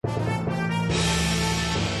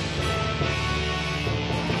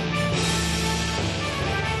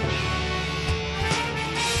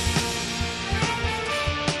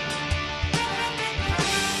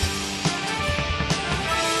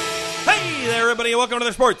everybody, and welcome to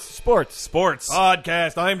the Sports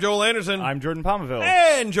Podcast. I'm Joel Anderson. I'm Jordan Palmaville.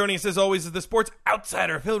 And joining us, as always, is the Sports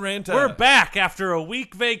Outsider, Phil Ranta. We're back after a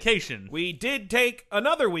week vacation. We did take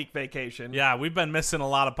another week vacation. Yeah, we've been missing a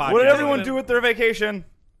lot of podcasts. What did everyone do with their vacation?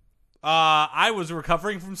 I was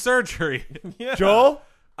recovering from surgery. Yeah. Joel?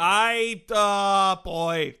 I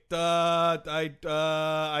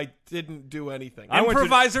didn't do anything.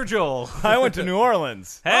 Improviser Joel. I went to New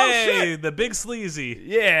Orleans. Hey, the big sleazy.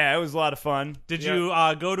 Yeah, it was a lot of fun. Did you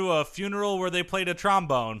go to a funeral where they played a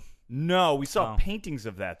trombone? No, we saw paintings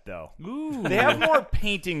of that, though. Ooh. They have more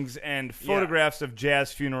paintings and photographs of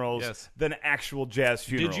jazz funerals than actual jazz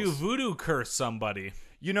funerals. Did you voodoo curse somebody?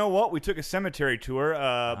 You know what? We took a cemetery tour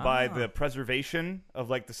by the preservation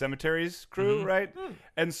of like the cemeteries crew, right?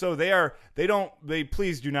 And so they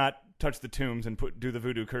please do not touch the tombs and do the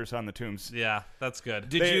voodoo curse on the tombs. Yeah, that's good.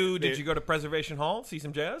 Did you go to Preservation Hall, see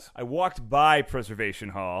some jazz? I walked by Preservation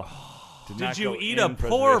Hall. Did you eat a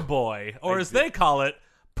poor boy, or as they call it,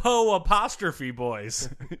 Po apostrophe boys?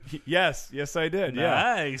 Yes, I did.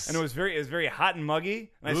 Nice. Yeah, and it was very hot and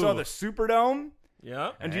muggy. And I saw the Superdome.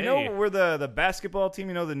 Yeah. And do you know where the basketball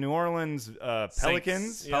team, the New Orleans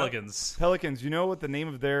Pelicans? Saints. Pelicans. Pelicans, you know what the name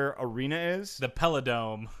of their arena is? The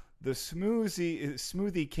Pelodome. The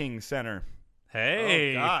Smoothie King Center.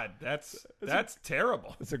 Hey. Oh, God. That's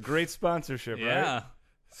terrible. It's a great sponsorship, yeah. right?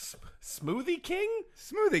 Smoothie King?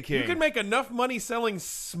 Smoothie King. You can make enough money selling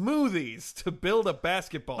smoothies to build a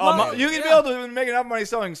basketball team. You can be able to make enough money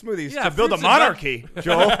selling smoothies to build a fruits and monarchy,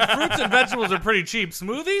 Joel. Fruits and vegetables are pretty cheap.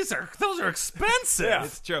 Smoothies those are expensive. Yeah.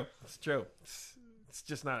 It's true. It's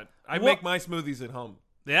just not. I make my smoothies at home.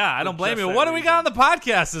 Yeah, I don't blame you. just What that do we got on the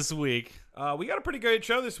podcast this week? We got a pretty good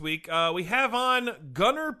show this week. We have on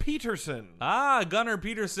Gunnar Peterson. Gunnar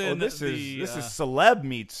Peterson. This is celeb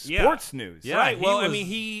meets sports news. Yeah, right. Well,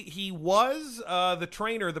 he was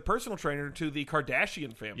the personal trainer to the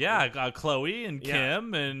Kardashian family. Yeah, Khloe and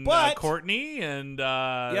Kim and Courtney and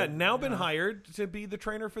now been hired to be the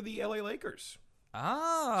trainer for the LA Lakers.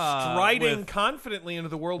 Striding confidently into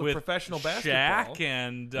the world of professional basketball. Shaq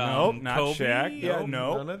and not Kobe. Shaq. Yeah,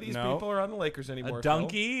 none of these people are on the Lakers anymore.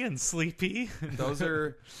 Donkey and Sleepy. Those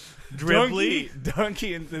are Dribbly.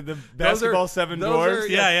 Donkey and the basketball seven dwarves.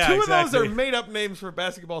 Two of those are made up names for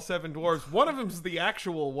basketball seven dwarves. One of them's the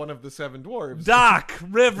actual one of the seven dwarves. Doc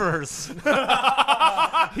Rivers.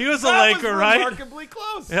 He was a Laker, right? Remarkably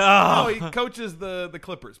close. Oh. No, he coaches the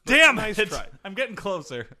Clippers. Damn nice it! Try. I'm getting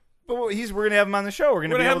closer. But we're going to have him on the show. We're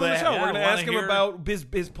going to be able to have him on the show. We're going to ask him hear about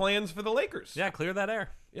his plans for the Lakers. Yeah, clear that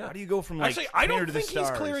air. Yeah. How do you go from Actually, I don't to think the stars?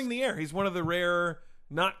 he's clearing the air. He's one of the rare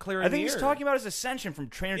not clearing the air. I think he's talking about his ascension from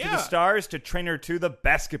trainer to the stars to trainer to the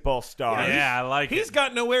basketball stars. Yeah, I like it. He's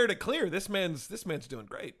got no air to clear. This man's doing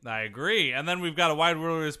great. I agree. And then we've got a wide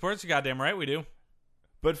world of sports. You goddamn right we do.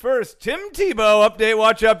 But first, Tim Tebow update,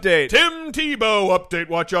 watch update. Tim Tebow update,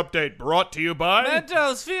 watch update, brought to you by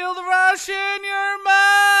Mentos, feel the rush in your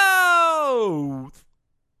mouth.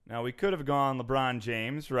 Now, we could have gone LeBron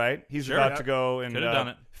James, right? He's about to go and done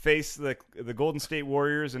it. face the Golden State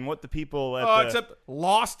Warriors and what the people at except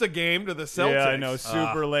lost a game to the Celtics. Yeah, I know,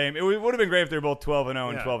 super lame. It would have been great if they were both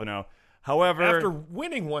 12-0 and 12-0. However, after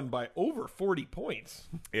winning one by over 40 points.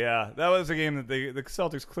 Yeah, that was a game that the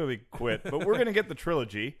Celtics clearly quit. But we're going to get the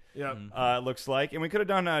trilogy, it looks like. And we could have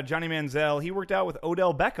done Johnny Manziel. He worked out with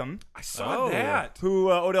Odell Beckham. I saw that.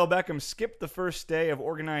 Who Odell Beckham skipped the first day of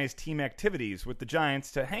organized team activities with the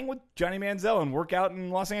Giants to hang with Johnny Manziel and work out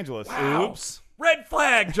in Los Angeles. Wow. Oops. Red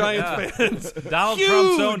flag, Giants fans. Donald Huge,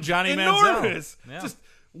 Trump's own Johnny enormous. Manziel. Yeah. Just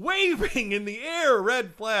waving in the air,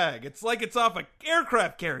 red flag. It's like it's off an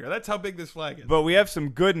aircraft carrier. That's how big this flag is. But we have some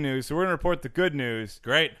good news, so we're going to report the good news.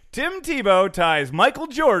 Great. Tim Tebow ties Michael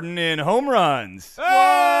Jordan in home runs.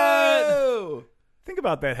 Oh! Think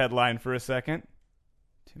about that headline for a second.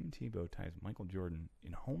 Tim Tebow ties Michael Jordan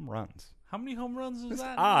in home runs. How many home runs is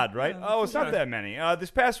that? Odd, right? It's not that many. This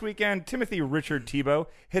past weekend, Timothy Richard Tebow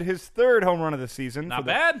hit his third home run of the season. Not for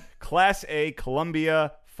bad. The Class A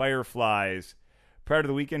Columbia Fireflies. Prior to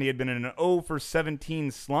the weekend, he had been in an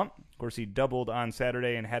 0-for-17 slump. Of course, he doubled on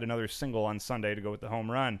Saturday and had another single on Sunday to go with the home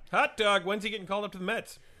run. Hot dog, when's he getting called up to the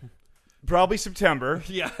Mets? Probably September.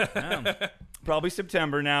 Yeah. Probably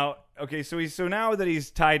September. Now, okay, so now that he's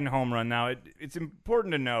tied in home run, now it's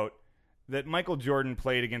important to note that Michael Jordan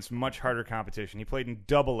played against much harder competition. He played in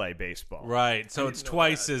Double-A baseball. Right, so it's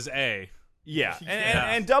twice as A. Yeah,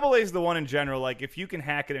 and Double-A is the one in general. Like, if you can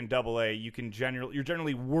hack it in Double-A, you're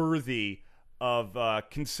generally worthy of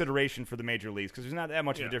consideration for the major leagues because there's not that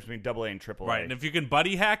much of a difference between Double-A and Triple-A. Right, and if you can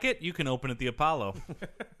buddy hack it, you can open at the Apollo.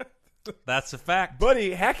 That's a fact.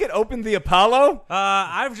 Buddy, Hackett opened the Apollo?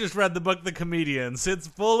 I've just read the book The Comedians. It's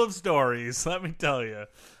full of stories, let me tell you.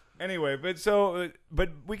 Anyway, but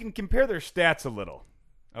we can compare their stats a little.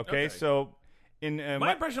 Okay. So in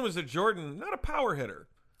my impression was that Jordan, not a power hitter.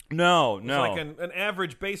 No. Like an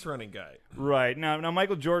average base running guy. Right. Now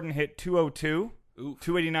Michael Jordan hit 202, Oof.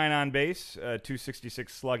 289 on base,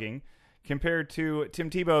 266 slugging, compared to Tim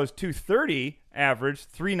Tebow's 230 average,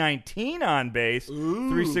 319 on base,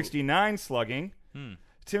 369 slugging.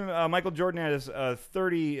 Michael Jordan has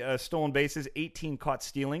 30 stolen bases, 18 caught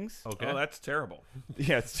stealings. Okay. Oh, that's terrible.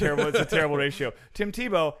 Yeah, it's terrible. It's a terrible ratio. Tim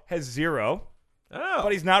Tebow has 0,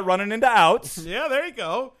 but he's not running into outs. Yeah, there you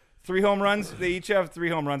go. 3 home runs. They each have 3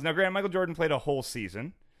 home runs. Now, granted, Michael Jordan played a whole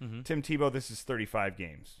season. Tim Tebow, this is 35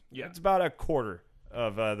 games. Yeah. It's about a quarter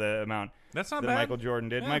of the amount That's not that bad. Michael Jordan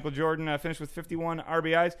did. Yeah. Michael Jordan finished with 51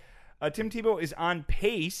 RBIs. Tim Tebow is on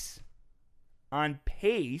pace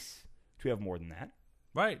to have more than that.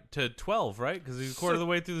 Right, to 12, right? Because he's a quarter of the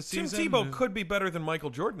way through the Tim season. Tebow could be better than Michael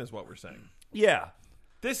Jordan, is what we're saying. Yeah.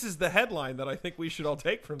 This is the headline that I think we should all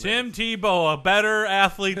take from Tim this. Tebow, a better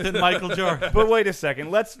athlete than Michael Jordan. But wait a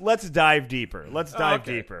second. Let's dive deeper. Let's dive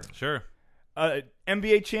Okay. deeper. Sure.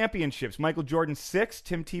 NBA championships. Michael Jordan 6,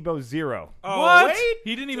 Tim Tebow 0. Oh, What? wait?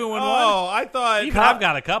 He didn't even win Oh, one? I thought... Even I've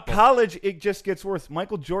got a couple. College, it just gets worse.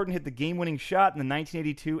 Michael Jordan hit the game-winning shot in the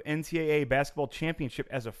 1982 NCAA basketball championship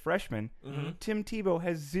as a freshman. Tim Tebow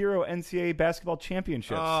has 0 NCAA basketball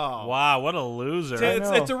championships. Oh. Wow, what a loser.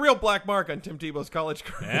 It's a real black mark on Tim Tebow's college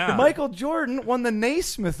career. Yeah. Michael Jordan won the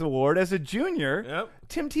Naismith Award as a junior. Yep.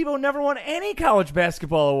 Tim Tebow never won any college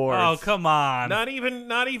basketball awards. Oh, come on. Not even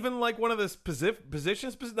like one of the positions.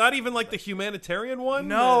 Not even like the humanitarian one.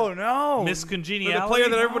 No. Miss For Congeniality. the player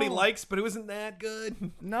that everybody likes, but who isn't that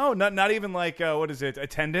good. No, not even like, what is it,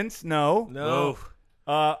 attendance? No. No.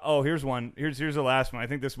 Here's one. Here's the last one. I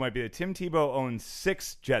think this might be it. Tim Tebow owns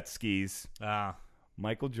 6 jet skis.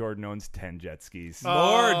 Michael Jordan owns 10 jet skis.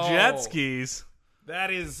 More jet skis.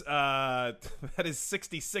 That is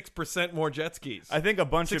 66% more jet skis. I think a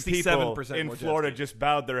bunch of people 67% in more jet Florida skis. just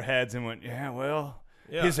bowed their heads and went, yeah, well,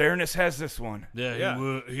 Yeah. His Airness has this one. Yeah,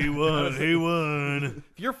 he won.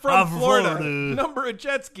 If you're from I'm Florida, Florida. number of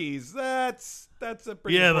jet skis, that's a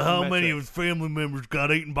pretty Yeah, but how important many of metric. his family members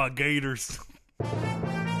got eaten by gators?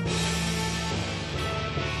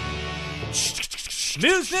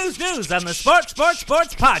 News on the Sports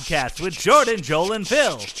Podcast with Jordan, Joel, and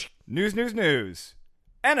Phil. News.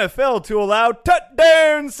 NFL to allow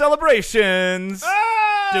touchdown celebrations.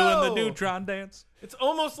 Oh! Doing the neutron dance. It's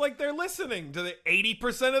almost like they're listening to the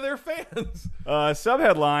 80% of their fans.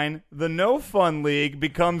 Subheadline, the No Fun League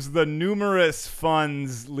becomes the Numerous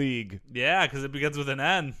Funds League. Yeah, because it begins with an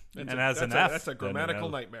N and has an F. That's a grammatical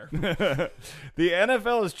nightmare. The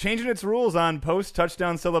NFL is changing its rules on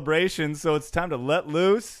post-touchdown celebrations, so it's time to let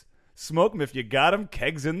loose. Smoke 'em if you got 'em,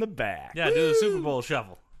 kegs in the back. Yeah, do the Super Bowl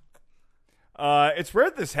shuffle. It's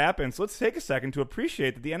rare that this happens, so let's take a second to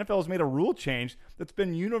appreciate that the NFL has made a rule change that's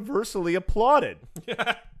been universally applauded.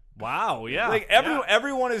 Wow, yeah. Like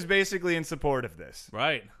everyone is basically in support of this.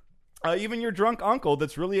 Right. Even your drunk uncle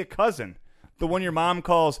that's really a cousin, the one your mom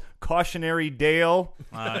calls Cautionary Dale,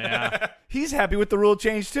 Yeah. he's happy with the rule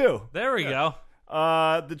change too. There we go.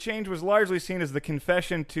 The change was largely seen as the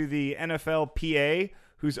confession to the NFLPA,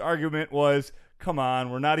 whose argument was, come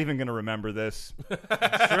on, we're not even going to remember this.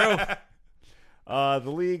 True. The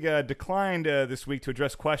league declined this week to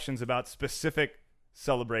address questions about specific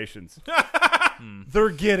celebrations. They're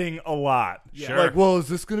getting a lot. Sure. Like, well, is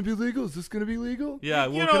this going to be legal? Is this going to be legal? Yeah,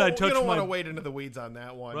 you well, know, could I touch you don't my... want to wade into the weeds on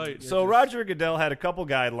that one. Right. So Roger Goodell had a couple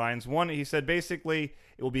guidelines. One, he said basically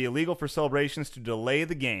it will be illegal for celebrations to delay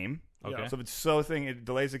the game. Okay. So if it's it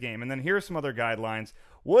delays the game. And then here are some other guidelines.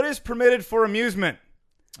 What is permitted for amusement?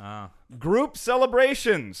 Group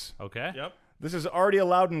celebrations. Okay. Yep. This is already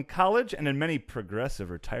allowed in college and in many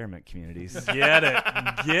progressive retirement communities. Get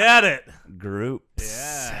it.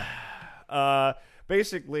 Groups. Yeah.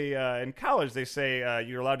 Basically, in college, they say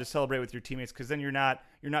you're allowed to celebrate with your teammates because then you're not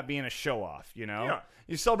being a show off. You know, Yeah.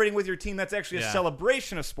 you're celebrating with your team. That's actually a Yeah.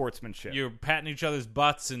 celebration of sportsmanship. You're patting each other's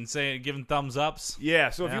butts and giving thumbs ups. Yeah.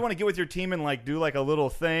 So if Yeah. you want to get with your team and like do like a little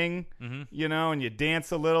thing, you know, and you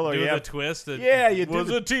dance a little, or Do you the have, twist. Yeah, you do was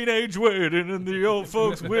the- a teenage wedding and the old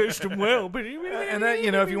folks wished him well. and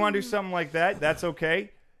then if you want to do something like that, that's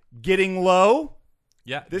okay. Getting low.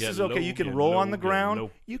 Yeah, This get is okay. low, You can get roll low, on the get ground.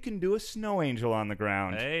 low. You can do a snow angel on the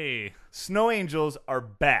ground. Hey, Snow angels are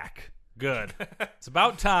back. Good. It's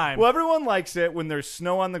about time. Well, everyone likes it when there's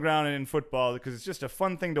snow on the ground and in football because it's just a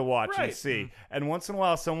fun thing to watch and see. And once in a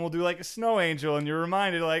while, someone will do like a snow angel, and you're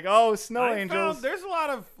reminded, like, oh, snow angels. There's a lot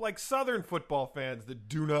of like Southern football fans that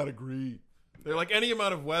do not agree. They're like any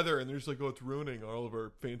amount of weather, and they're just like, oh, it's ruining all of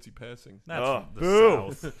our fancy passing. That's the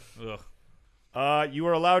boo. South. You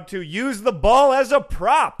are allowed to use the ball as a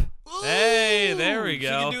prop. Hey, there we go.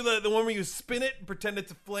 So you can do the one where you spin it and pretend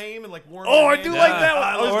it's a flame and like warm. Oh, I do like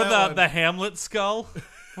that one. Or the Hamlet skull,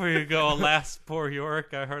 where you go, alas, poor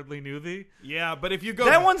Yorick, I hardly knew thee. Yeah, but if you go...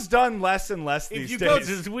 That one's done less and less these days.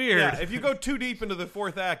 It's weird. Yeah, if you go too deep into the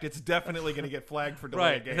fourth act, it's definitely going to get flagged for delay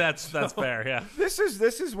right, game. that's fair, yeah. This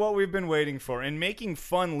is what we've been waiting for. In making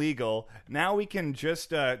fun legal, now we can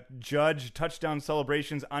just judge touchdown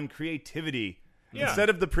celebrations on creativity. Yeah. Instead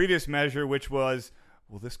of the previous measure, which was,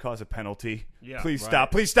 will this cause a penalty? Yeah, Please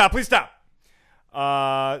stop. Please stop. Please stop.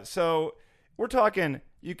 So we're talking,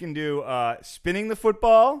 you can do spinning the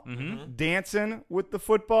football, dancing with the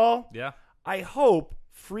football. Yeah. I hope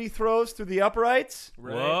free throws through the uprights.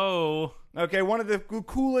 Right. Whoa. Okay, one of the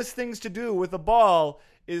coolest things to do with a ball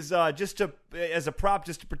is just to, as a prop,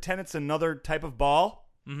 just to pretend it's another type of ball.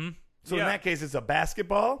 Mm-hmm. So in that case, it's a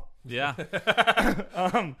basketball. Yeah.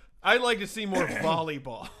 I'd like to see more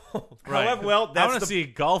volleyball. Right. However, well, I want to see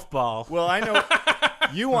golf ball. Well, I know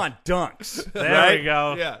you want dunks. There right? we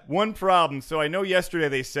go. Yeah. One problem. So I know yesterday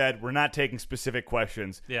they said we're not taking specific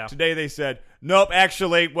questions. Yeah. Today they said nope.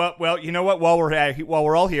 Actually, well, you know what? While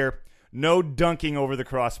we're all here, no dunking over the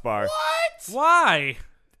crossbar. What? Why?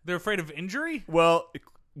 They're afraid of injury? Well,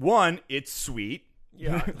 one, it's sweet.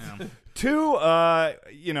 Yeah. Two,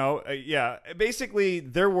 basically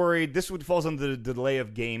they're worried this falls under the delay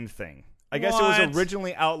of game thing. I guess it was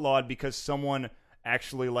originally outlawed because someone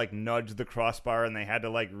actually like nudged the crossbar and they had to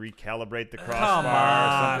like recalibrate the crossbar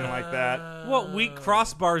or something like that. What weak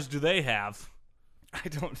crossbars do they have? I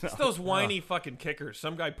don't know. It's those whiny fucking kickers.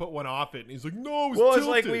 Some guy put one off it and he's like, no, Well, tilted. it's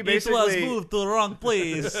like we It basically was moved to the wrong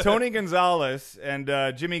place. Tony Gonzalez and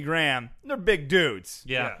Jimmy Graham, they're big dudes.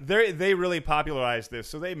 Yeah. They really popularized this,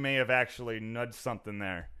 so they may have actually nudged something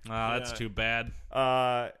there. Oh, that's too bad.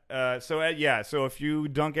 So if you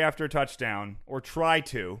dunk after a touchdown or try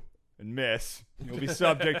to and miss, you'll be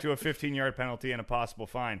subject to a 15-yard penalty and a possible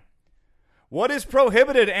fine. What is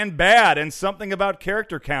prohibited and bad, and something about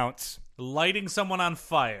character counts? Lighting someone on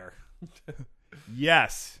fire.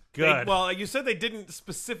 Yes. Good. Well, you said they didn't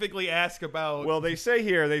specifically ask about... Well, they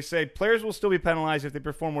say players will still be penalized if they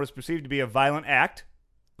perform what is perceived to be a violent act.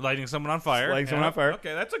 Lighting someone on fire. Lighting someone on fire.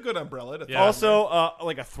 Okay, that's a good umbrella to Yeah. Also,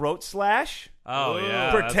 like a throat slash. Oh,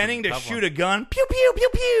 yeah. Pretending to that's a tough shoot a gun. Pew, pew, pew,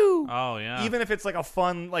 pew. Oh, yeah. Even if it's like a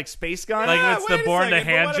fun, like, space gun. Like it's the wait a born to second,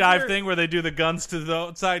 but hand what if jive you're- thing where they do the guns to the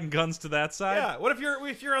outside and guns to that side. Yeah, what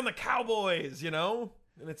if you're on the Cowboys, you know?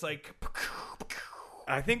 And it's like...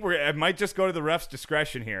 I think it might just go to the ref's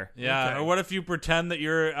discretion here. Yeah, Okay. or what if you pretend that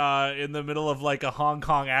you're in the middle of like a Hong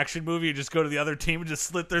Kong action movie? You just go to the other team and just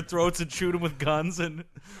slit their throats and shoot them with guns. And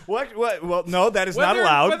What? Well, no, that is not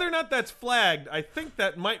allowed. Whether or not that's flagged, I think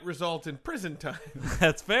that might result in prison time.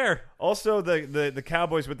 that's fair. Also, the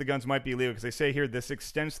Cowboys with the guns might be illegal because they say here this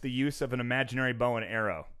extends the use of an imaginary bow and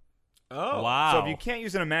arrow. Oh. Wow. So if you can't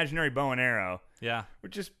use an imaginary bow and arrow, Yeah.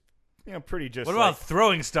 which is pretty just. What about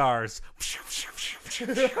throwing stars?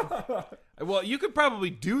 Well, you could probably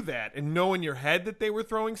do that and know in your head that they were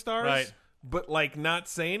throwing stars. Right. But, like, not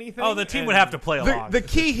say anything. Oh, the team and- would have to play along. The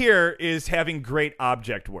key here is having great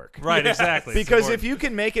object work. Right, exactly. It's Because if important. you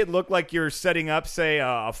can make it look like you're setting up, say,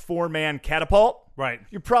 a 4-man catapult, Right.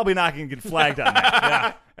 you're probably not going to get flagged on that.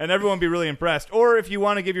 Yeah. And everyone will be really impressed. Or if you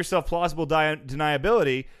want to give yourself plausible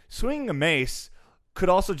deniability, swinging a mace could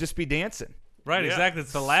also just be dancing. Right, exactly.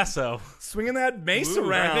 It's the lasso. Swinging that mace Ooh,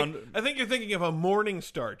 around. I think you're thinking of a Morning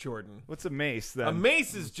Star, Jordan. What's a mace then? A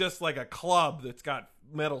mace is just like a club that's got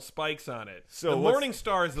metal spikes on it. So the what's- Morning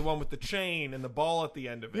Star is the one with the chain and the ball at the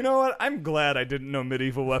end of it. You know what? I'm glad I didn't know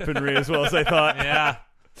medieval weaponry as well as I thought.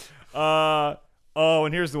 Yeah.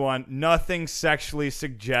 And here's the one. Nothing sexually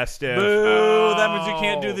suggestive. Boo. That means you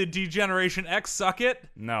can't do the Degeneration X suck it.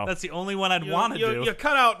 No. That's the only one I'd want to do. You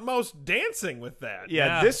cut out most dancing with that.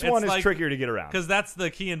 Yeah, Yeah, this one it's is like- trickier to get around. Because that's the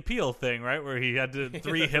Key and Peele thing, right? Where he had to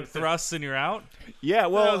 3 hip thrusts and you're out. Yeah,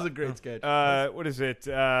 well, That was a great sketch. what is it?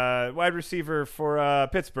 Wide receiver for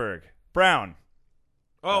Pittsburgh. Brown.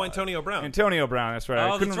 Antonio Brown. Antonio Brown, that's right. I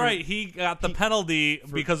Oh, couldn't that's right. He got the penalty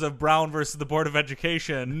because of Brown versus the Board of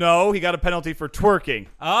Education. No, he got a penalty for twerking.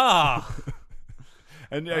 Ah.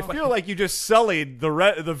 And I feel like you just sullied the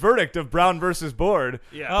verdict of Brown versus Board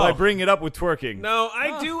by bringing it up with twerking. No,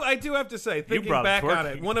 I do have to say, thinking brought back on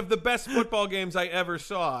twerking. it, one of the best football games I ever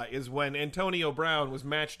saw is when Antonio Brown was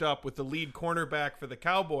matched up with the lead cornerback for the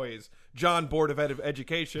Cowboys, John Board of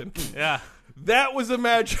Education. Yeah. That was a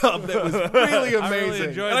matchup that was really amazing.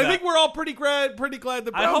 enjoyed and I that. think we're all pretty glad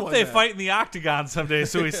that Brown I hope won they that. fight in the octagon someday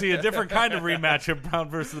so we see a different kind of rematch of Brown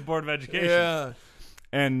versus the Board of Education. Yeah.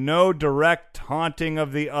 And no direct taunting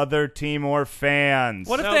of the other team or fans.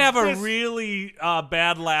 What if Now they have this- a really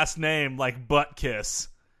bad last name like Butt Kiss?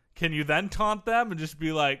 Can you then taunt them and just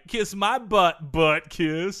be like, kiss my butt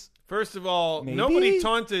kiss? First of all, Maybe? nobody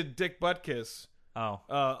taunted Dick Butkus Oh.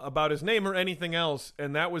 about his name or anything else,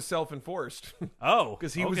 and that was self-enforced. Oh.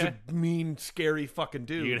 Because he was a mean, scary fucking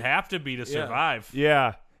dude. You'd have to be to survive.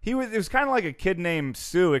 Yeah. It was kind of like a kid named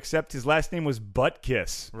Sue, except his last name was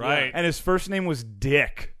Buttkiss. Right. And his first name was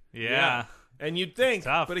Dick. Yeah. And you'd think,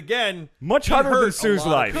 Tough. but again, Much he harder hurt than a Sue's lot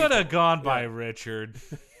of life. people. Could have gone by Richard.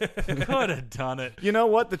 Could have done it. You know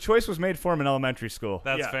what? The choice was made for him in elementary school.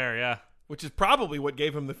 That's Yeah. fair, yeah. Which is probably what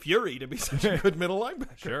gave him the fury to be such a good middle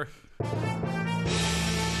linebacker. Sure.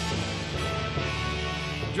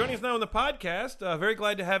 Joining us now on the podcast, very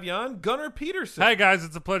glad to have you on, Gunnar Peterson. Hi guys,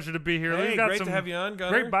 it's a pleasure to be here. Hey, You've got great some to have you on,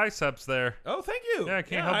 Gunnar. great biceps there. Oh, thank you. Yeah, I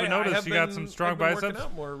can't help but notice have you got been- some strong I've been biceps. Working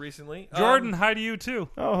out more recently. Jordan, hi to you too.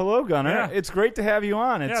 Oh, hello, Gunnar. Yeah. It's great to have you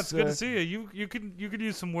on. Yeah, it's good to see you. You could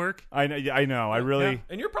use some work. I know. I really.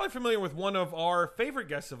 and you're probably familiar with one of our favorite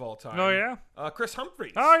guests of all time. Oh yeah. Chris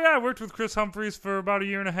Humphries. Oh yeah, I worked with Chris Humphries for about a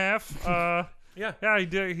year and a half. Yeah. Yeah, he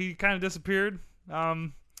did. He kind of disappeared.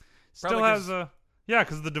 Still Probably has a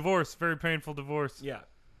because of the divorce, very painful divorce. Yeah.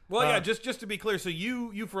 Well, yeah. Just to be clear, so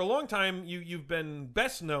you for a long time you've been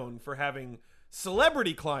best known for having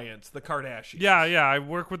celebrity clients, the Kardashians. Yeah. I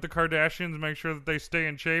work with the Kardashians, make sure that they stay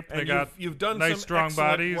in shape. And They got you've done nice, some strong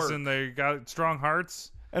excellent bodies, work. and they got strong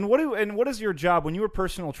hearts. And what is your job when you were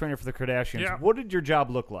personal trainer for the Kardashians? Yeah. What did your job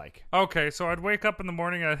look like? Okay, so I'd wake up in the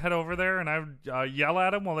morning, I'd head over there, and I'd yell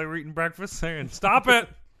at them while they were eating breakfast, saying, "Stop it,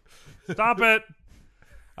 stop it!"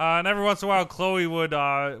 And every once in a while, Chloe would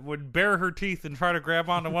bare her teeth and try to grab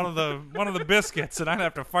onto one of the biscuits, and I'd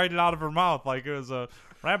have to fight it out of her mouth like it was a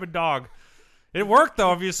rabid dog. It worked though.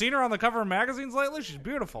 Have you seen her on the cover of magazines lately? She's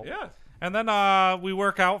beautiful. Yeah. And then we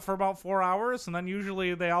work out for about 4 hours, and then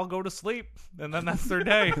usually they all go to sleep, and then that's their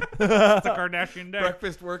day. It's a Kardashian day.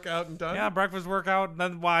 Breakfast, workout, and done. Yeah, breakfast workout. And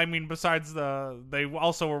then, well, I mean, besides they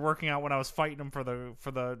also were working out when I was fighting them for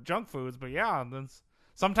the junk foods. But yeah, and then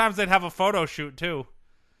sometimes they'd have a photo shoot too,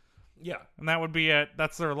 Yeah. and that would be it.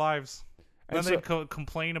 That's their lives. And And then they'd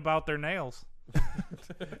complain about their nails.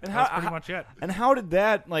 And That's pretty much it. And how did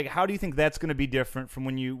that how do you think that's going to be different from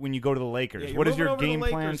when you go to the Lakers? Yeah, you're What is moving your over to the game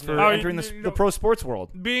plan Lakers for now. entering the pro sports world?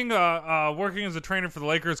 Being working as a trainer for the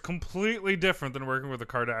Lakers completely different than working with the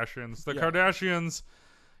Kardashians. The Yeah. Kardashians,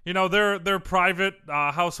 they're private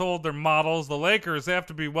household, they're models. The Lakers, they have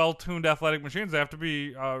to be well-tuned athletic machines. They have to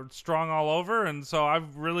be strong all over, and so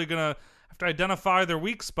I'm really gonna have to identify their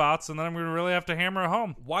weak spots, and then I'm gonna really have to hammer it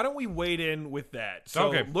home. Why don't we wade in with that? So,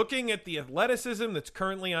 Okay. looking at the athleticism that's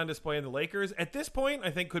currently on display in the Lakers, at this point, I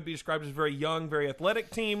think could be described as a very young, very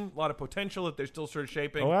athletic team. A lot of potential that they're still sort of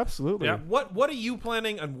shaping. Oh, absolutely. Yeah. What are you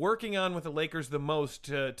planning on working on with the Lakers the most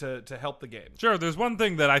to help the game? Sure, there's one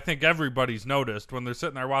thing that I think everybody's noticed when they're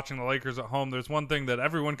sitting there watching the Lakers at home. There's one thing that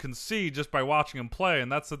everyone can see just by watching them play, and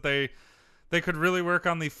that's that they could really work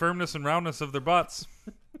on the firmness and roundness of their butts.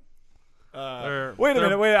 Wait a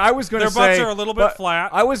minute. I was going to their say butts are a little bit but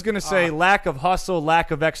flat. I was going to say lack of hustle, lack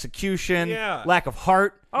of execution, Yeah. lack of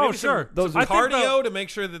heart. Oh, Maybe sure. those some I think cardio to make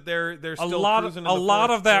sure that they're a still lot cruising in a the lot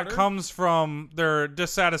fourth of that quarter. comes from their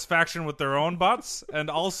dissatisfaction with their own butts, and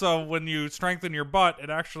also when you strengthen your butt, it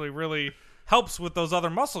actually really helps with those other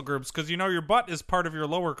muscle groups because your butt is part of your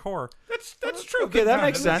lower core. That's true. Okay, that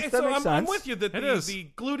makes Okay, sense. so That makes I'm sense. with you that It the, is. the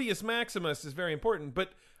gluteus maximus is very important,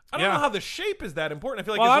 but I don't Yeah. know how the shape is that important. I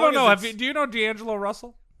feel like Well, as I don't long know. as it's- Do you know D'Angelo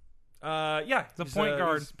Russell? yeah, The he's point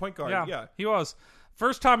guard. he's point guard. Yeah, Yeah. he was.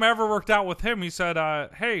 First time I ever worked out with him, he said,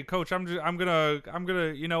 "Hey, coach, I'm gonna,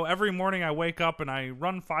 every morning I wake up and I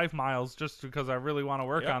run 5 miles just because I really want to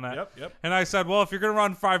work Yep, on that." yep. And I said, "Well, if you're gonna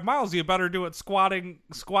run 5 miles, you better do it squatting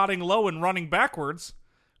low and running backwards,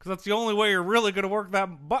 because that's the only way you're really gonna work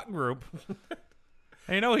that butt group."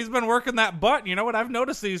 And, he's been working that butt. You know what? I've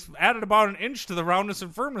noticed he's added about an inch to the roundness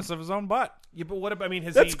and firmness of his own butt. Yeah, but what about? I mean,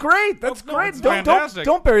 That's great. That's no, great. it's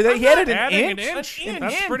Don't bury that. He added an Adding inch.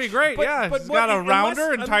 That's pretty great. But He's got a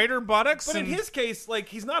rounder and tighter buttocks. But in his case, like,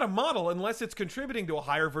 he's not a model unless it's contributing to a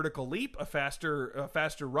higher vertical leap, a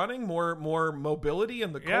faster running, more mobility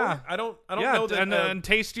in the court. Yeah. I don't know that. And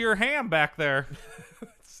tastier ham back there.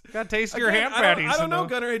 Got tastier ham patties. I don't know,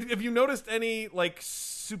 Gunnar. Have you noticed any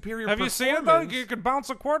superior? Have you seen it though? You could bounce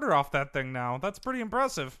a quarter off that thing now. That's pretty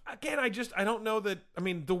impressive. Again, I don't know that. I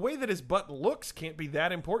mean, the way that his butt looks can't be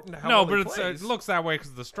that important to how no, well he but plays. it looks that way because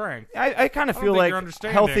of the strength. I kind of feel think like you're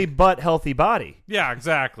understanding. healthy butt, healthy body. Yeah,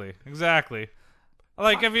 exactly.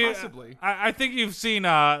 Like, have you? Possibly. I think you've seen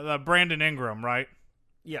Brandon Ingram, right?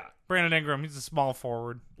 Yeah. Brandon Ingram. He's a small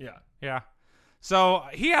forward. Yeah. Yeah. So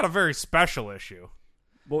he had a very special issue.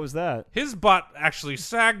 What was that? His butt actually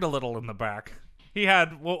sagged a little in the back. He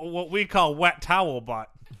had what we call wet towel butt,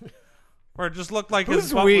 where it just looked like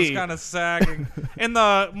his butt was kind of sagging.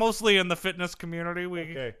 Mostly in the fitness community,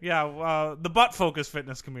 the butt focused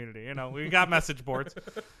fitness community. We got message boards,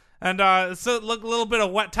 and so it looked a little bit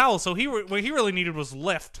of wet towel. So what he really needed was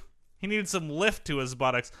lift. He needed some lift to his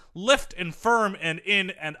buttocks, lift and firm and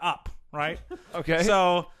in and up. Right. Okay.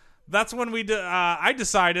 So. That's when I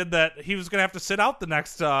decided that he was going to have to sit out the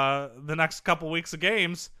next couple weeks of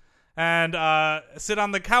games and sit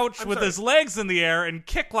on the couch with his legs in the air and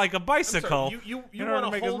kick like a bicycle. You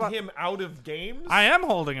want to hold him out of games? I am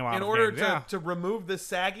holding him out in of order games, to remove the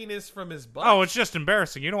sagginess from his butt. Oh, it's just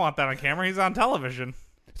embarrassing. You don't want that on camera. He's on television.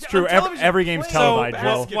 It's true. Every game's televised,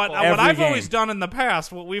 Joe. What I've always done in the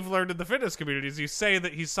past, what we've learned in the fitness community, is you say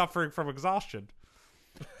that he's suffering from exhaustion.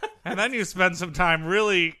 And then you spend some time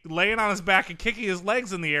really laying on his back and kicking his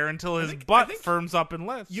legs in the air until his butt firms up and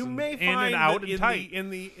lifts. You may in find and out that and tight. in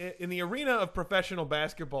the arena of professional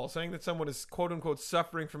basketball, saying that someone is quote unquote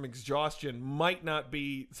suffering from exhaustion might not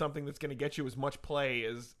be something that's going to get you as much play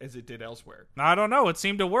as it did elsewhere. I don't know. It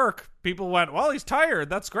seemed to work. People went, "Well, he's tired.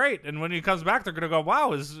 That's great." And when he comes back, they're going to go,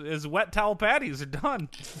 "Wow, his wet towel patties are done."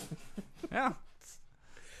 Yeah.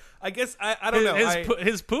 I guess I don't know.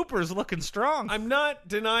 His pooper's looking strong. I'm not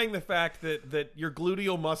denying the fact that your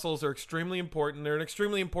gluteal muscles are extremely important. They're an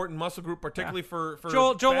extremely important muscle group, particularly for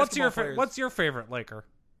Joel. What's your favorite Laker?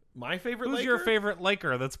 My favorite. Who's Laker? your favorite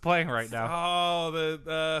Laker that's playing right now?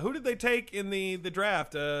 Oh, who did they take in the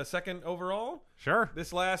draft? Second overall. Sure.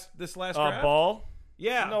 This last draft. Ball.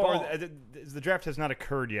 Yeah. No, Ball. The draft has not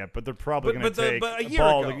occurred yet, but they're probably going to take but a year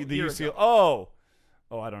Ball. ago, The year UCLA. ago.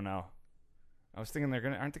 Oh, I don't know. I was thinking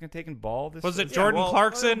aren't they going to take Ball this? Was it Yeah, Jordan well,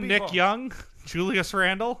 Clarkson, it'll be Nick Ball. Young, Julius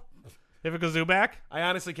Randle, Ivica Zubac? I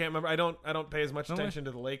honestly can't remember. I don't pay as much attention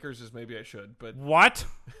to the Lakers as maybe I should. But What?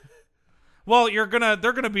 Well, they're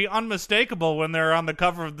gonna be unmistakable when they're on the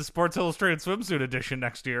cover of the Sports Illustrated swimsuit edition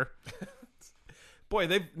next year. boy,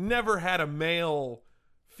 they've never had a male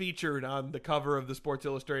featured on the cover of the Sports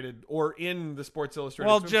Illustrated or in the Sports Illustrated.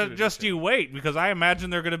 Well, swimsuit just edition. you wait, because I imagine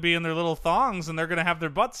they're going to be in their little thongs and they're going to have their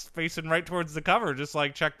butts facing right towards the cover, just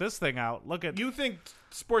like, check this thing out. Look at You think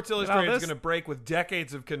Sports Illustrated is this- going to break with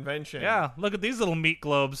decades of convention? yeah, look at these little meat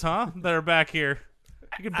globes, huh? That are back here.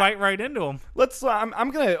 You can bite right into them. Let's.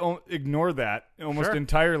 I'm going to ignore that almost Sure.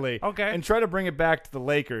 entirely. Okay. And try to bring it back to the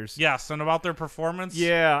Lakers. Yes, and about their performance.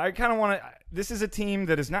 Yeah, I kind of want to. This is a team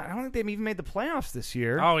that is not. I don't think they've even made the playoffs this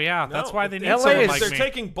year. Oh yeah, No, that's why they if need LA someone is- like If they're me.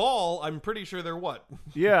 taking Ball, I'm pretty sure they're what?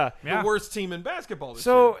 Yeah. Yeah. The worst team in basketball this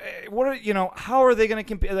So year. what are how are they going to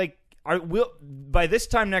compete? Like, by this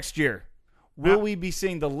time next year, will we be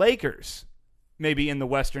seeing the Lakers maybe in the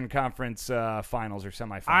Western Conference finals or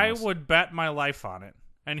semifinals? I would bet my life on it.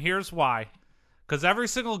 And here's why. Because every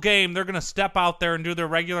single game, they're going to step out there and do their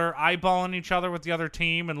regular eyeballing each other with the other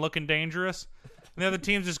team and looking dangerous. And the other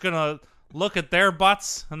team's just going to look at their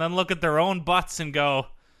butts and then look at their own butts and go,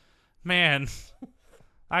 man,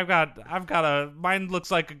 mine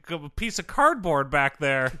looks like a piece of cardboard back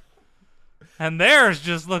there. And theirs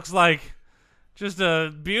just looks like just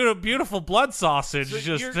a beautiful blood sausage So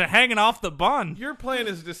just hanging off the bun. Your plan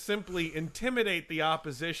is to simply intimidate the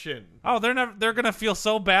opposition. Oh, they're gonna feel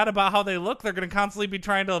so bad about how they look. They're gonna constantly be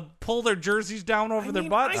trying to pull their jerseys down over their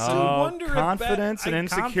butts. I do wonder if confidence and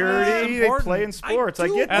confidence insecurity. is They important. play in sports. I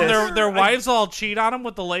do get And this. their wives all cheat on them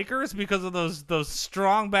with the Lakers because of those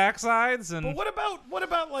strong backsides. And But what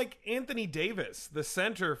about like Anthony Davis, the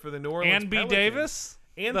center for the New Orleans Ann B. Pelicans? Davis,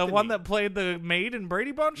 the Anthony. one that played the maid in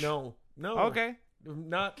Brady Bunch. No. Okay.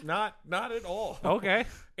 Not at all. Okay.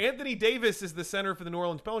 Anthony Davis is the center for the New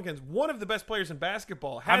Orleans Pelicans, one of the best players in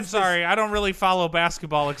basketball. I'm sorry, I don't really follow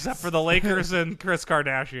basketball except for the Lakers and Kris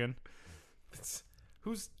Kardashian.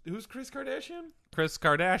 Who's Kris Kardashian? Kris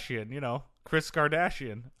Kardashian, Chris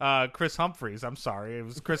Kardashian. Chris Humphries. I'm sorry. It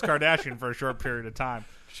was Chris Kardashian for a short period of time.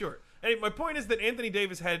 Sure. Hey, my point is that Anthony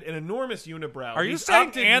Davis had an enormous unibrow. Are you He's saying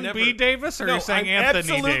opted Ann never- B. Davis, or No, are you saying I'm Anthony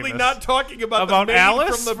absolutely Davis? not talking about About the maid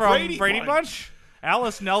Alice from the Brady Bunch?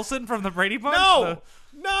 Alice Nelson from the Brady Bunch?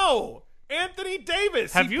 No. Anthony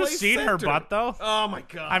Davis. Have He you plays seen her center. butt, though? Oh, my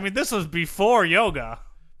God. I mean, this was before yoga.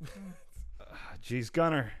 Jeez,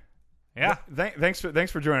 Gunnar. Yeah. Thanks for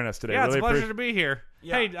joining us today. Yeah, it's Really a pleasure appreciate- to be here.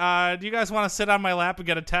 Yeah. Hey, do you guys want to sit on my lap and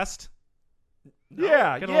get a test?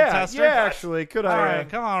 Yeah, Get a little yeah, tester? yeah. Actually, could All I? right,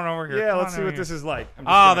 come on over here. Yeah, Come let's on see over what here. this is like. I'm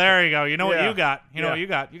just Oh, gonna- there you go. You know what Yeah. you got. You know Yeah. what you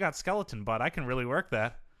got. You got skeleton butt. I can really work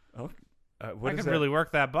that. Oh, I what can is that? really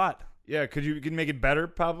work that butt. Yeah, could you make it better?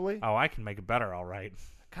 Probably. Oh, I can make it better, all right.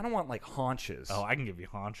 Kind of want like haunches. Oh, I can give you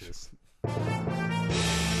haunches.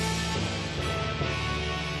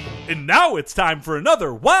 And now it's time for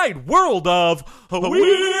another wide world of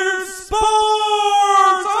weird sports.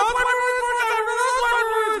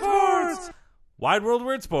 Wide world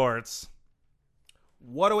weird sports.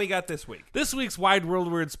 What do we got this week? This week's wide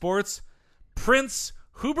world weird sports: Prince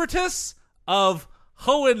Hubertus of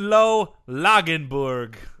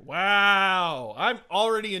Hohenlohe-Langenburg. Wow. I'm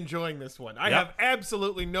already enjoying this one. I Yep. have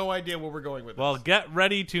absolutely no idea where we're going with Well, this. get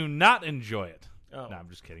ready to not enjoy it. Oh. No, I'm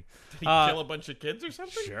just kidding. Did he kill a bunch of kids or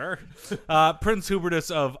something? Sure. Prince Hubertus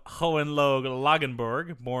of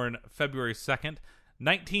Hohenlohe-Langenburg, born February 2nd,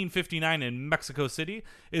 1959 in Mexico City,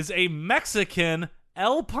 is a Mexican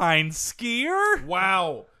alpine skier.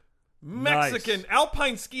 Wow. Mexican Nice.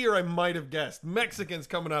 alpine skier, I might have guessed. Mexicans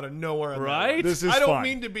coming out of nowhere, on that Right? one. This is I don't fun.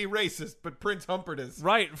 mean to be racist, but Prince Hubertus,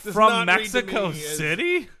 Right, does from not read to Mexico me as-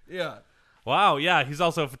 City? Yeah. Wow, yeah, he's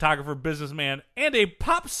also a photographer, businessman, and a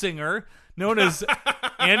pop singer known as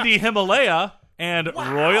Andy Himalaya and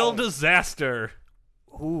Royal Disaster.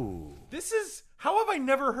 Ooh. This is how have I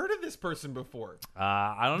never heard of this person before?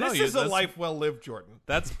 I don't know. This You- is a that's- life well lived, Jordan.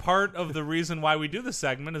 That's part of the reason why we do this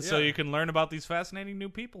segment is so Yeah. you can learn about these fascinating new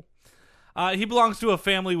people. He belongs to a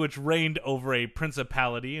family which reigned over a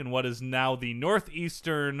principality in what is now the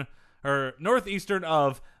northeastern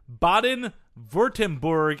of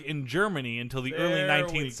Baden-Württemberg in Germany until the early There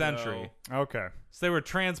 19th we century. Okay. So they were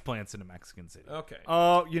transplants into Mexican City. Okay.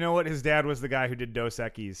 Oh, you know what? His dad was the guy who did Dos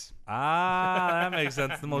Equis. That makes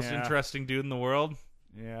sense. The most Yeah. interesting dude in the world.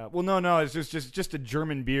 Yeah. Well, no. It's just a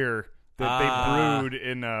German beer that they brewed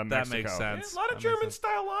in Mexico. That makes Yeah, sense. a lot of That makes German sense.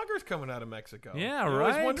 style lagers coming out of Mexico. Yeah, I right.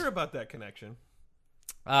 always wonder about that connection.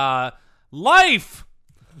 Life!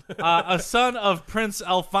 A son of Prince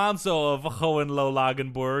Alfonso of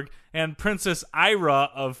Hohenlohe-Langenburg and Princess Ira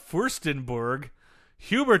of Fürstenberg,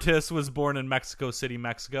 Hubertus was born in Mexico City,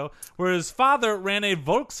 Mexico, where his father ran a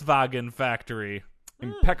Volkswagen factory.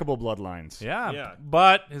 Impeccable bloodlines. Yeah.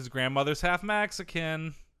 But his grandmother's half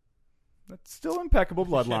Mexican. That's still impeccable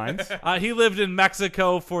bloodlines. He lived in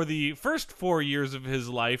Mexico for the first 4 years of his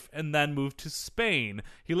life and then moved to Spain.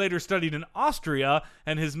 He later studied in Austria,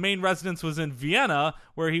 and his main residence was in Vienna,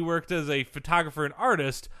 where he worked as a photographer and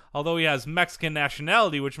artist. Although he has Mexican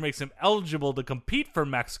nationality, which makes him eligible to compete for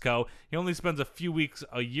Mexico, he only spends a few weeks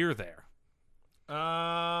a year there.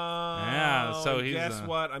 Yeah, so he's, guess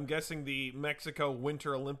what? I'm guessing the Mexico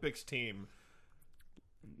Winter Olympics team.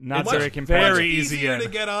 Not Much- very much competitive. very easy easier in. to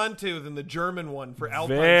get onto than the German one for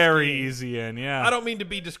alpine Very skiing. easy in, yeah. I don't mean to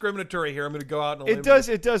be discriminatory here. I'm going to go out and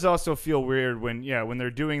It does also feel weird when they're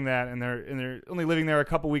doing that and they're only living there a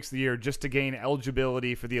couple weeks of the year just to gain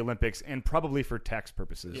eligibility for the Olympics and probably for tax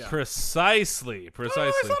purposes. Yeah. Precisely. Oh, there's a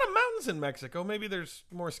lot of mountains in Mexico. Maybe there's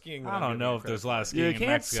more skiing. Than I I'm don't giving know you if there's a credit lot of for. skiing You in can't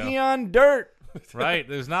Mexico. ski on dirt. Right?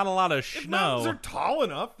 There's not a lot of If mountains are snow. tall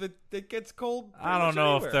enough that it gets cold. I don't pretty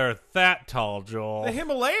know much if anywhere. they're that tall, Joel. The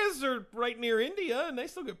Himalayas are right near India, and they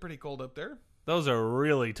still get pretty cold up there. Those are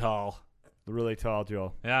really tall. Really tall,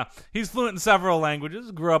 Joel. Yeah. He's fluent in several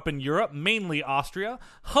languages, grew up in Europe, mainly Austria.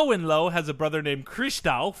 Hohenlohe has a brother named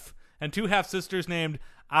Christoph and two half-sisters named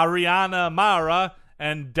Ariana Mara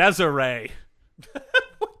and Desiree.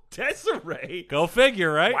 Desiree. Go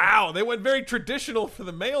figure, right? Wow, they went very traditional for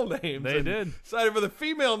the male names. They and did. Decided for the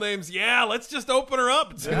female names, yeah, let's just open her up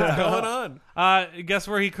and see what's going on. Guess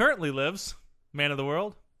where he currently lives? Man of the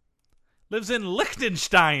world. Lives in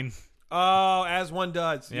Liechtenstein. Oh, as one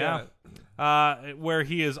does. Yeah. Where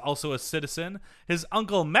he is also a citizen. His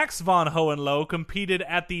uncle Max von Hohenlohe competed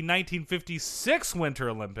at the 1956 Winter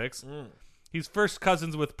Olympics. He's first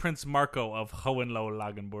cousins with Prince Marco of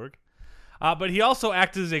Hohenlohe-Langenburg. But he also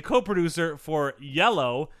acted as a co-producer for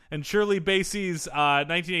Yellow and Shirley Bassey's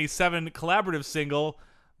 1987 collaborative single,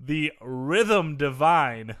 The Rhythm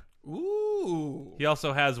Divine. Ooh. He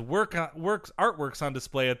also has artworks on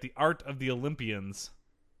display at the Art of the Olympians.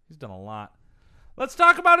 He's done a lot. Let's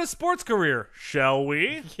talk about his sports career, shall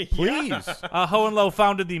we? Please. Hohenlohe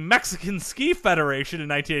founded the Mexican Ski Federation in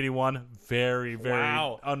 1981. Very,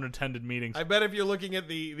 very unattended meetings. I bet if you're looking at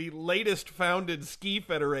the latest founded ski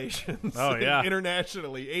federations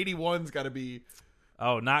internationally, 81's got to be...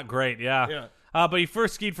 Oh, not great, yeah. But he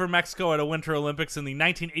first skied for Mexico at a Winter Olympics in the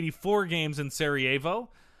 1984 Games in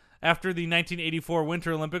Sarajevo. After the 1984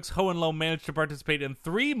 Winter Olympics, Hohenlohe managed to participate in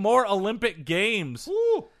 3 more Olympic Games.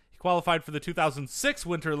 Woo! He qualified for the 2006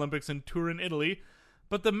 Winter Olympics in Turin, Italy,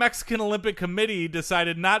 but the Mexican Olympic Committee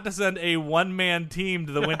decided not to send a one-man team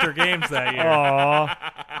to the Winter Games that year.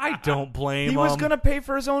 Aw. I don't blame him. He was going to pay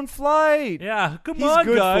for his own flight. Yeah, come He's on,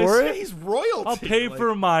 good guys. for it. He's royalty. I'll pay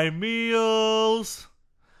for my meals.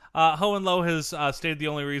 Hohenlohe has stated the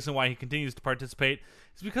only reason why he continues to participate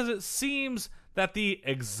is because it seems that the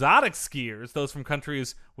exotic skiers, those from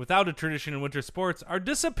countries without a tradition in winter sports, are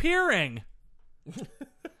disappearing.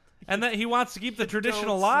 And that he wants to keep the tradition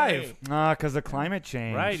alive. Because of climate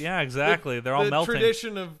change. Right, yeah, exactly. They're all melting. The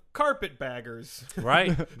tradition of carpetbaggers.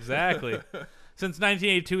 Right, exactly. Since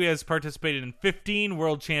 1982, he has participated in 15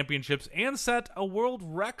 world championships and set a world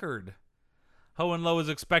record. Hohenlohe is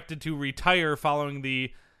expected to retire following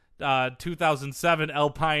the 2007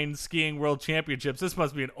 Alpine Skiing World Championships. This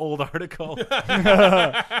must be an old article.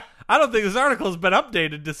 I don't think this article has been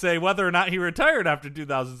updated to say whether or not he retired after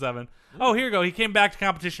 2007. Oh, here you go. He came back to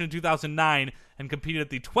competition in 2009 and competed at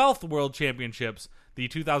the 12th World Championships, the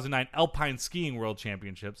 2009 Alpine Skiing World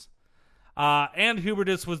Championships. And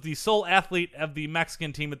Hubertus was the sole athlete of the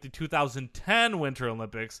Mexican team at the 2010 Winter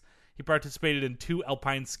Olympics. He participated in 2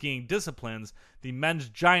 alpine skiing disciplines, the men's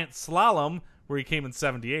giant slalom, where he came in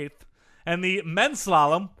 78th, and the men's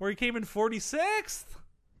slalom, where he came in 46th.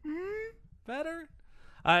 Better.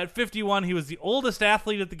 At 51, he was the oldest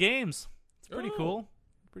athlete at the games. It's pretty cool.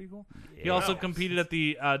 Pretty cool. Yeah. He also competed at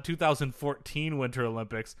the 2014 Winter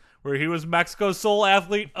Olympics, where he was Mexico's sole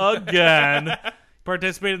athlete again.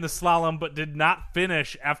 Participated in the slalom, but did not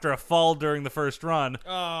finish after a fall during the first run.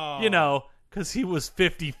 Oh. You know, because he was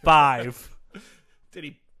 55. Did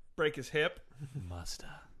he break his hip? Must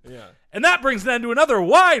have. Yeah. And that brings an end to another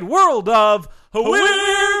wide world of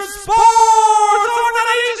weird sports!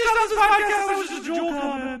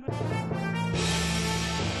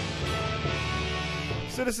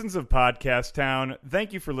 Citizens of Podcast Town,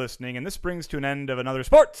 thank you for listening, and this brings to an end of another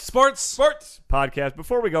Sports podcast.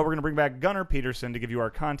 Before we go, we're going to bring back Gunnar Peterson to give you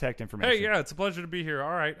our contact information. Hey, yeah, it's a pleasure to be here.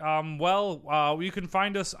 All right. You can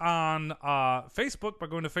find us on Facebook by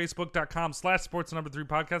going to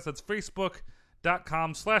facebook.com/sports3podcast. That's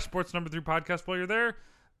facebook.com/sports3podcast. While you're there,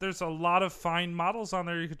 there's a lot of fine models on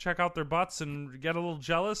there. You can check out their butts and get a little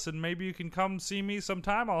jealous, and maybe you can come see me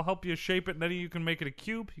sometime. I'll help you shape it. And then you can make it a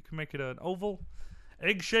cube. You can make it an oval.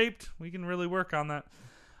 Egg-shaped. We can really work on that.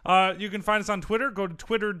 You can find us on Twitter. Go to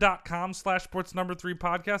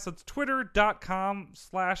twitter.com/sports3podcast. That's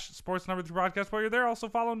twitter.com/sports3podcast. While you're there, also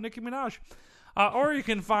follow Nicki Minaj. Or you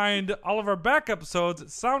can find all of our back episodes at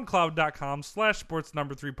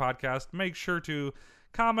soundcloud.com/sports3podcast. Make sure to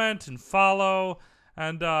comment and follow.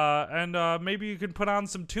 And maybe you can put on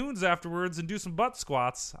some tunes afterwards and do some butt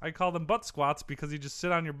squats. I call them butt squats because you just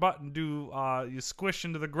sit on your butt and you squish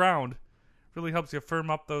into the ground. Really helps you firm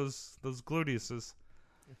up those gluteuses.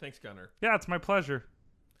 Thanks, Gunnar. Yeah, it's my pleasure.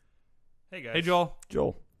 Hey, guys. Hey, Joel.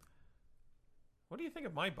 What do you think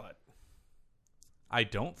of my butt? I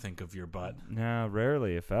don't think of your butt. No,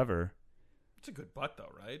 rarely, if ever. It's a good butt,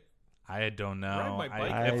 though, right? I don't know. Ride my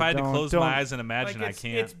bike. If I had to close my eyes and imagine, I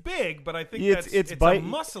can't. It's big, but I think it's a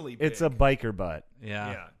muscly big. It's a biker butt.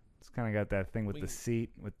 Yeah. It's kind of got that thing with the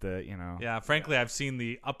seat, with the, Yeah, frankly, I've seen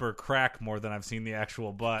the upper crack more than I've seen the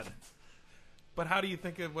actual butt. But how do you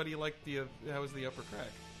think of, what do you like, how is the upper crack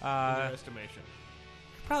in your estimation?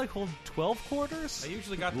 Probably hold 12 quarters. I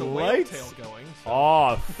usually got the whale tail going. So.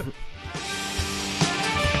 Off.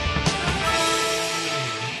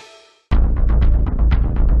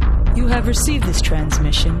 You have received this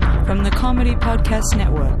transmission from the Comedy Podcast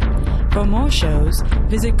Network. For more shows,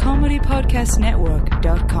 visit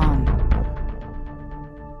comedypodcastnetwork.com.